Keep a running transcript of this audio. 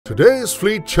Today's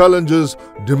fleet challenges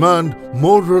demand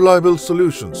more reliable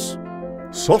solutions.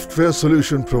 Software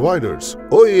solution providers,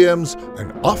 OEMs,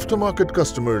 and aftermarket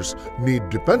customers need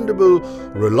dependable,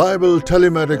 reliable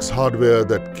telematics hardware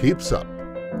that keeps up.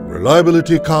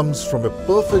 Reliability comes from a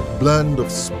perfect blend of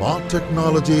smart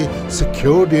technology,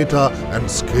 secure data, and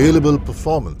scalable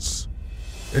performance.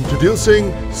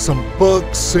 Introducing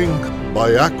Samparksync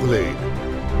by Accolade.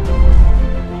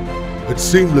 Its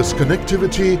seamless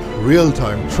connectivity,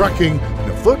 real-time tracking,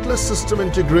 and effortless system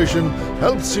integration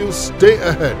helps you stay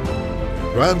ahead.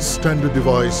 Advanced standard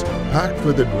device packed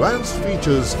with advanced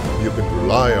features you can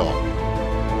rely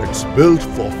on. It's built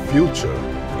for future,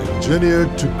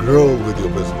 engineered to grow with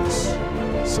your business.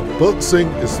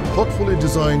 Samparksync is thoughtfully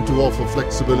designed to offer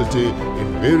flexibility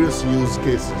in various use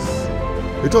cases.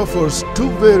 It offers two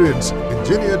variants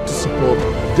engineered to support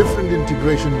different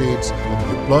integration needs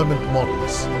and deployment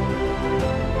models.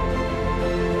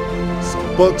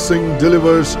 Samparksync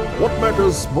delivers what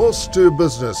matters most to your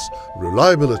business: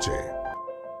 reliability.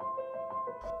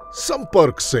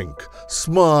 Samparksync,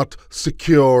 smart,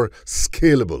 secure,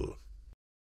 scalable.